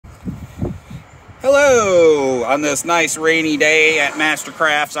Hello! On this nice rainy day at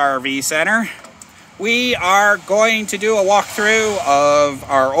Mastercraft's RV Center, we are going to do a walkthrough of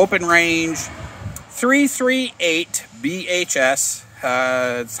our open range 338 BHS.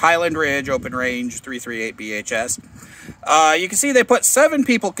 It's Highland Ridge Open Range 338 BHS. You can see they put 7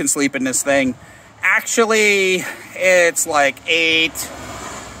 people can sleep in this thing. Actually, it's like 8,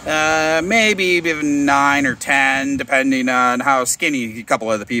 maybe even 9 or 10, depending on how skinny a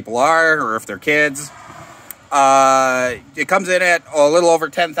couple of the people are, or if they're kids. It comes in at a little over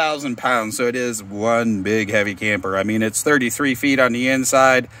 10,000 pounds, so it is one big heavy camper. I mean, it's 33 feet on the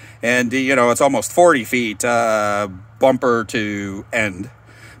inside, and, you know, it's almost 40 feet bumper to end.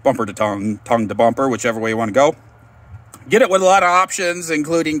 Bumper to tongue, tongue to bumper, whichever way you want to go. Get it with a lot of options,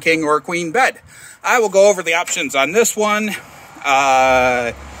 including king or queen bed. I will go over the options on this one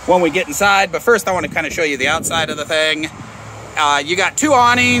when we get inside, but first I want to kind of show you the outside of the thing. You got 2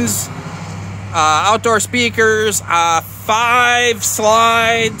 awnings, outdoor speakers, 5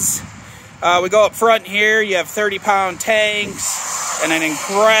 slides. We go up front here, you have 30-pound tanks and an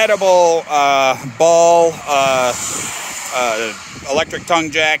incredible ball electric tongue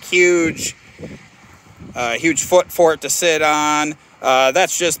jack, huge foot for it to sit on.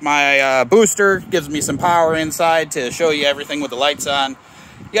 That's just my booster, gives me some power inside to show you everything with the lights on.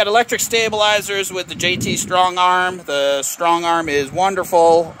 You got electric stabilizers with the JT Strong Arm. The Strong Arm is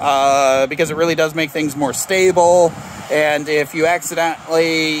wonderful because it really does make things more stable. And if you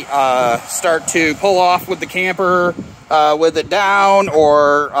accidentally start to pull off with the camper with it down,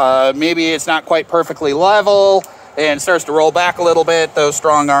 or maybe it's not quite perfectly level and starts to roll back a little bit, those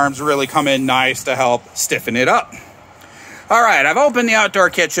Strong Arms really come in nice to help stiffen it up. All right, I've opened the outdoor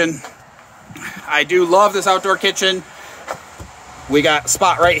kitchen. I do love this outdoor kitchen. We got a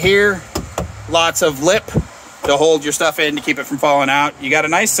spot right here, lots of lip to hold your stuff in to keep it from falling out. You got a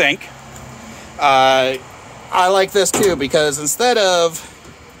nice sink. I like this too because instead of,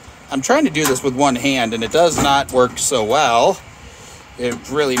 I'm trying to do this with one hand and it does not work so well. It's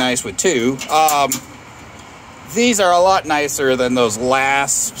really nice with 2. These are a lot nicer than those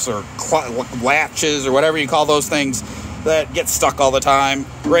lasps or latches or whatever you call those things that get stuck all the time.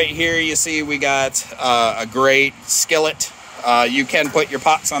 Right here you see we got a great skillet. You can put your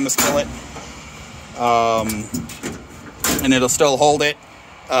pots on the skillet and it'll still hold it.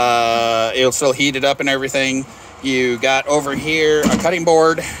 It'll still heat it up and everything. You got over here a cutting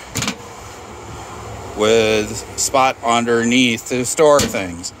board with a spot underneath to store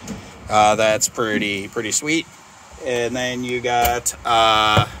things. That's pretty sweet. And then you got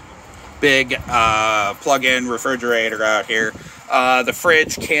a big plug-in refrigerator out here. The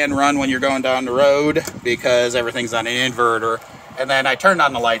fridge can run when you're going down the road because everything's on an inverter. And then I turned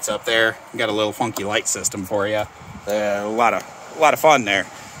on the lights up there. Got a little funky light system for you. A lot of fun there.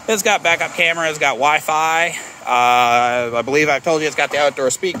 It's got backup camera. It's got Wi-Fi. I believe I've told you it's got the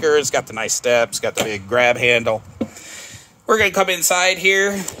outdoor speakers. It's got the nice steps. Got the big grab handle. We're gonna come inside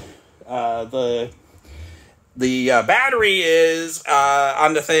here. The battery is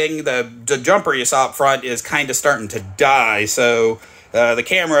on the thing. The jumper you saw up front is kind of starting to die, so the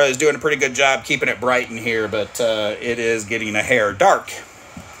camera is doing a pretty good job keeping it bright in here, but it is getting a hair dark.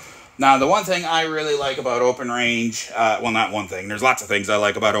 Now, the one thing I really like about open range, well, not one thing, there's lots of things I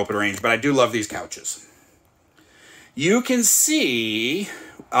like about open range, but I do love these couches. You can see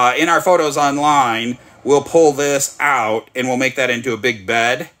in our photos online, we'll pull this out and we'll make that into a big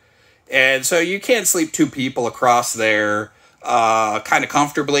bed. And so you can sleep 2 people across there kind of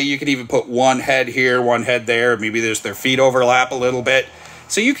comfortably. You can even put one head here, one head there. Maybe their feet overlap a little bit.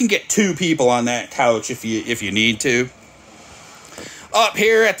 So you can get 2 people on that couch if you need to. Up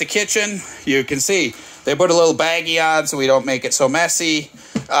here at the kitchen, you can see they put a little baggie on so we don't make it so messy.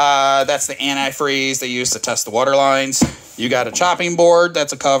 That's the antifreeze they use to test the water lines. You got a chopping board.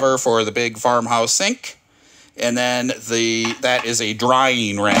 That's a cover for the big farmhouse sink. And then that is a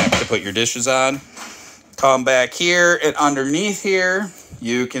drying rack to put your dishes on. Come back here, and underneath here,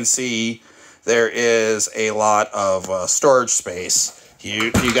 you can see there is a lot of storage space.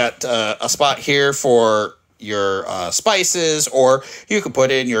 You got a spot here for your spices, or you could put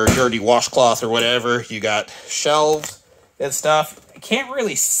in your dirty washcloth or whatever. You got shelves and stuff. I can't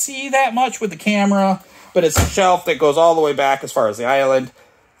really see that much with the camera, but it's a shelf that goes all the way back as far as the island.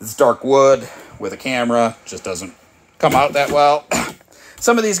 It's dark wood with a camera, just doesn't come out that well.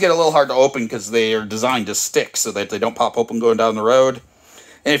 Some of these get a little hard to open because they are designed to stick so that they don't pop open going down the road.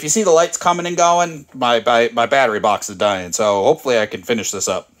 And if you see the lights coming and going, my battery box is dying, so hopefully I can finish this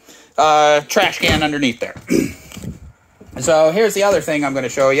up. Trash can underneath there. So here's the other thing I'm going to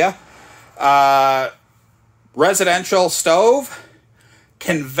show you. Residential stove,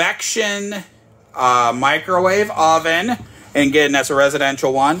 convection microwave oven, and again, that's a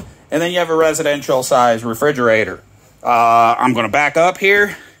residential one. And then you have a residential size refrigerator. I'm going to back up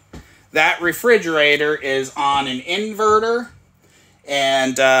here. That refrigerator is on an inverter,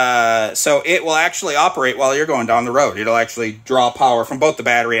 and so it will actually operate while you're going down the road. It'll actually draw power from both the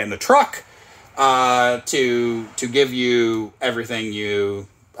battery and the truck to give you everything you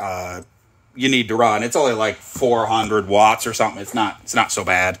need to run. It's only like 400 watts or something. It's not so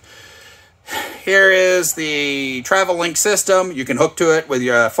bad. Here is the travel link system. You can hook to it with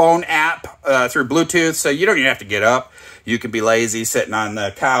your phone app through Bluetooth, so you don't even have to get up. You can be lazy sitting on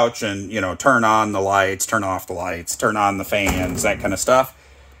the couch and, you know, turn on the lights, turn off the lights, turn on the fans, that kind of stuff.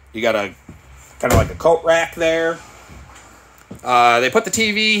 You got a kind of like a coat rack there. They put the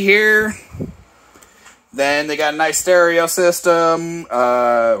TV here. Then they got a nice stereo system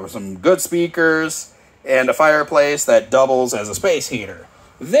with some good speakers and a fireplace that doubles as a space heater.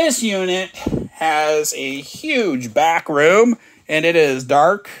 This unit has a huge back room, and it is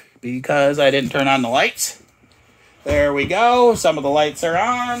dark because I didn't turn on the lights. There we go. Some of the lights are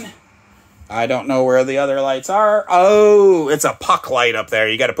on. I don't know where the other lights are. Oh, it's a puck light up there.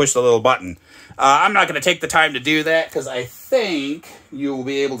 You got to push the little button. I'm not going to take the time to do that because I think you will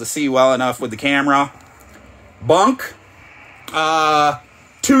be able to see well enough with the camera. Bunk.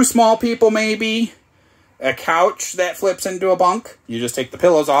 2 small people maybe. A couch that flips into a bunk. You just take the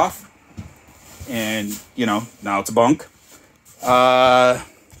pillows off. And, you know, now it's a bunk.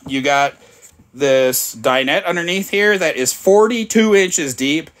 You got this dinette underneath here that is 42 inches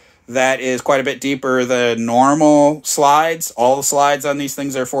deep. That is quite a bit deeper than normal slides. All the slides on these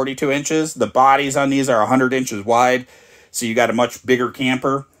things are 42 inches. The bodies on these are 100 inches wide. So you got a much bigger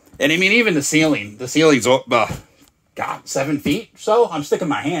camper. And I mean, even the ceiling. The ceiling's, God, 7 feet. So I'm sticking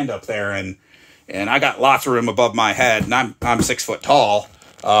my hand up there, and I got lots of room above my head. And I'm 6 foot tall.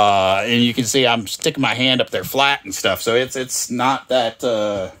 And you can see I'm sticking my hand up there flat and stuff. So it's not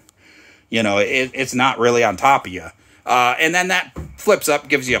that... you know, it's not really on top of you. And then that flips up,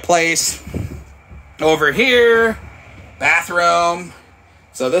 gives you a place. Over here, bathroom.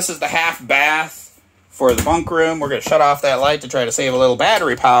 So this is the half bath for the bunk room. We're going to shut off that light to try to save a little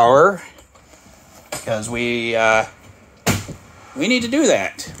battery power. Because we need to do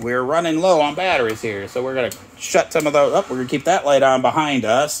that. We're running low on batteries here. So we're going to shut some of those up. We're going to keep that light on behind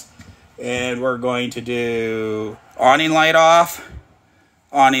us. And we're going to do awning light off.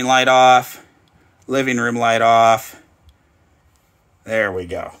 Awning light off, living room light off. There we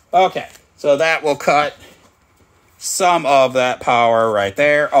go. Okay, so that will cut some of that power right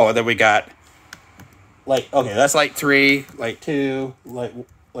there. Oh, and then we got light. Okay, that's light 3, light 2, light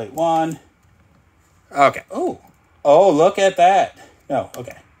 1. Okay. Oh, look at that. No,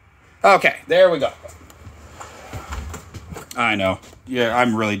 okay. Okay, there we go. I know. Yeah,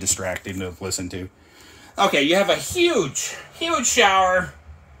 I'm really distracting to listen to. Okay, you have a huge shower.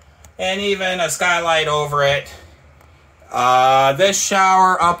 And even a skylight over it. This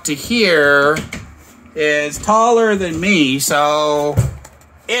shower up to here is taller than me, so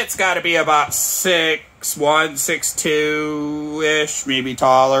it's got to be about 6'1", 6'2", maybe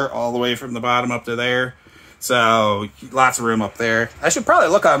taller, all the way from the bottom up to there. So lots of room up there. I should probably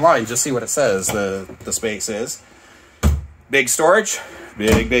look online just see what it says the space is. Big storage,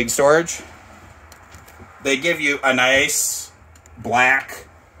 big storage. They give you a nice black.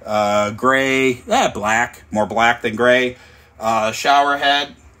 Gray, black, more black than gray, shower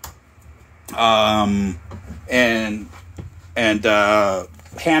head, and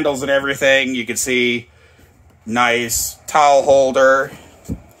handles and everything. You can see nice towel holder,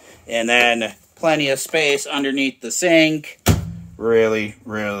 and then plenty of space underneath the sink. Really,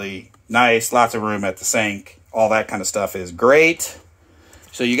 really nice. Lots of room at the sink. All that kind of stuff is great.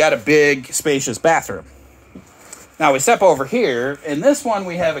 So you got a big, spacious bathroom. Now we step over here. In this one,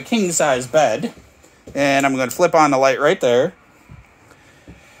 we have a king-size bed. And I'm going to flip on the light right there.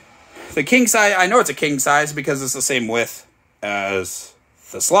 The king-size, I know it's a king-size because it's the same width as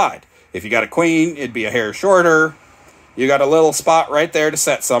the slide. If you got a queen, it'd be a hair shorter. You got a little spot right there to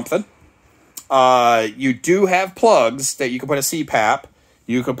set something. You do have plugs that you can put a CPAP.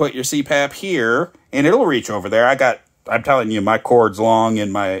 You can put your CPAP here, and it'll reach over there. I'm telling you, my cord's long,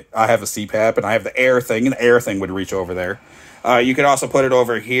 and I have a CPAP, and I have the air thing, and the air thing would reach over there. You could also put it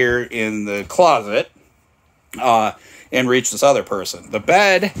over here in the closet and reach this other person. The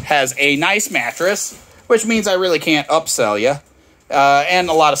bed has a nice mattress, which means I really can't upsell you, and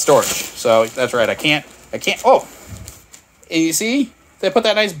a lot of storage. So that's right, I can't. Oh, and you see, they put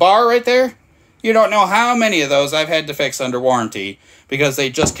that nice bar right there. You don't know how many of those I've had to fix under warranty because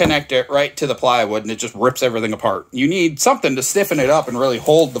they just connect it right to the plywood and it just rips everything apart. You need something to stiffen it up and really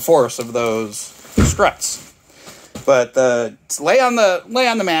hold the force of those struts. But lay on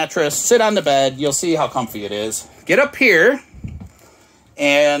the mattress, sit on the bed. You'll see how comfy it is. Get up here,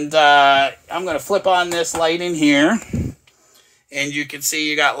 and I'm going to flip on this light in here. And you can see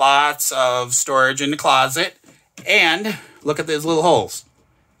you got lots of storage in the closet. And look at these little holes.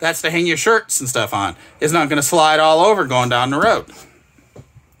 That's to hang your shirts and stuff on. It's not going to slide all over going down the road.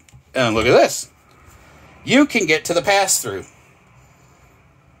 And look at this. You can get to the pass-through.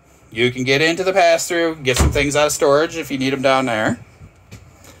 You can get into the pass-through, get some things out of storage if you need them down there.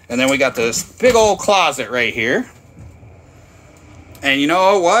 And then we got this big old closet right here. And you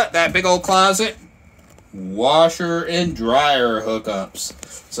know what? That big old closet, washer and dryer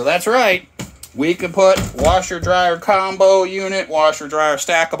hookups. So that's right. We can put washer-dryer combo unit, washer-dryer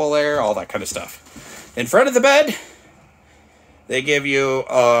stackable there, all that kind of stuff. In front of the bed, they give you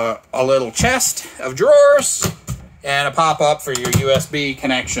a little chest of drawers and a pop-up for your USB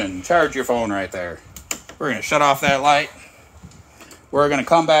connection. Charge your phone right there. We're going to shut off that light. We're going to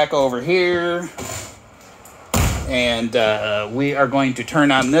come back over here. And we are going to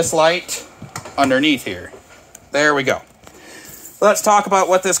turn on this light underneath here. There we go. Let's talk about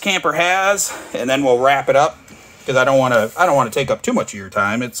what this camper has, and then we'll wrap it up. Because I don't want to take up too much of your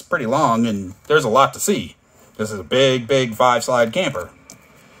time. It's pretty long, and there's a lot to see. This is a big, big 5-slide camper.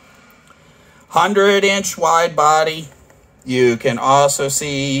 100-inch wide body. You can also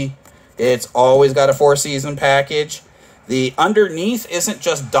see it's always got a 4-season package. The underneath isn't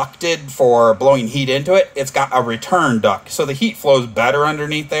just ducted for blowing heat into it. It's got a return duct, so the heat flows better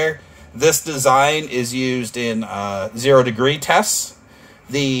underneath there. This design is used in 0-degree tests.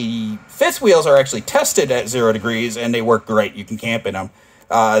 The fifth wheels are actually tested at 0 degrees, and they work great. You can camp in them.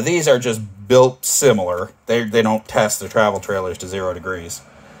 These are just built similar. They don't test the travel trailers to 0 degrees.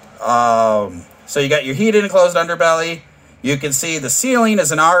 So you got your heated enclosed underbelly. You can see the ceiling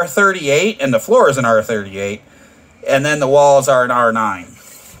is an R38 and the floor is an R38. And then the walls are an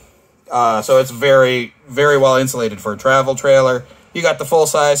R9. So it's very, very well insulated for a travel trailer. You got the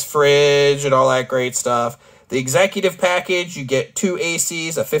full-size fridge and all that great stuff. The executive package, you get 2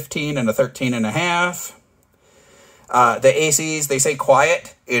 ACs, a 15 and a 13.5. The ACs, they say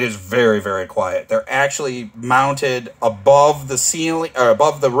quiet. It is very, very quiet. They're actually mounted above the ceiling, or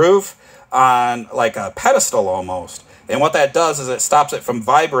above the roof on like a pedestal almost. And what that does is it stops it from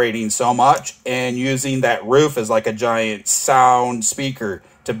vibrating so much and using that roof as like a giant sound speaker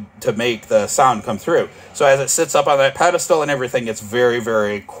to make the sound come through. So as it sits up on that pedestal and everything, it's very,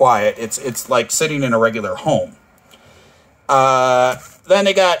 very quiet. It's like sitting in a regular home. Then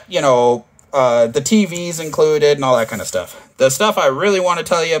they got, you know, the TVs included and all that kind of stuff. The stuff I really want to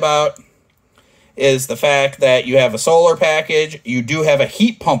tell you about is the fact that you have a solar package. You do have a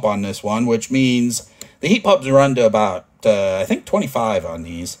heat pump on this one, which means the heat pumps run to about, I think, 25 on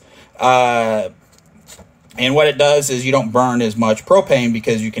these. And what it does is you don't burn as much propane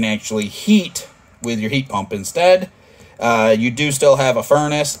because you can actually heat with your heat pump instead. You do still have a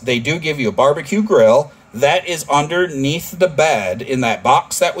furnace. They do give you a barbecue grill. That is underneath the bed in that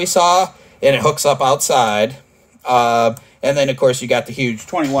box that we saw, and it hooks up outside. And then, of course, you got the huge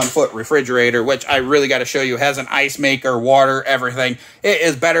 21-foot refrigerator, which I really got to show you. Has an ice maker, water, everything. It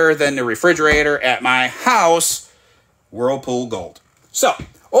is better than the refrigerator at my house, Whirlpool Gold. So,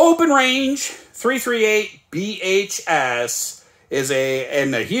 open range, 338 BHS is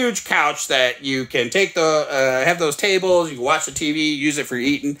a huge couch that you can take have those tables, you can watch the TV, use it for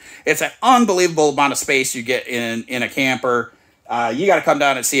eating. It's an unbelievable amount of space you get in a camper. You got to come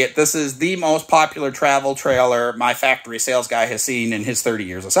down and see it. This is the most popular travel trailer my factory sales guy has seen in his 30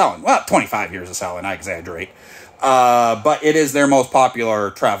 years of selling. Well, 25 years of selling, I exaggerate. But it is their most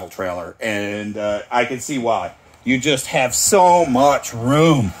popular travel trailer, and I can see why. You just have so much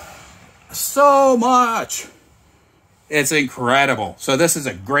room. So much. It's incredible. So this is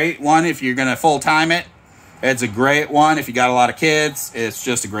a great one if you're going to full-time it. It's a great one if you got a lot of kids. It's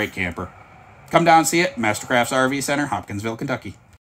just a great camper. Come down and see it. Mastercrafts RV Center, Hopkinsville, Kentucky.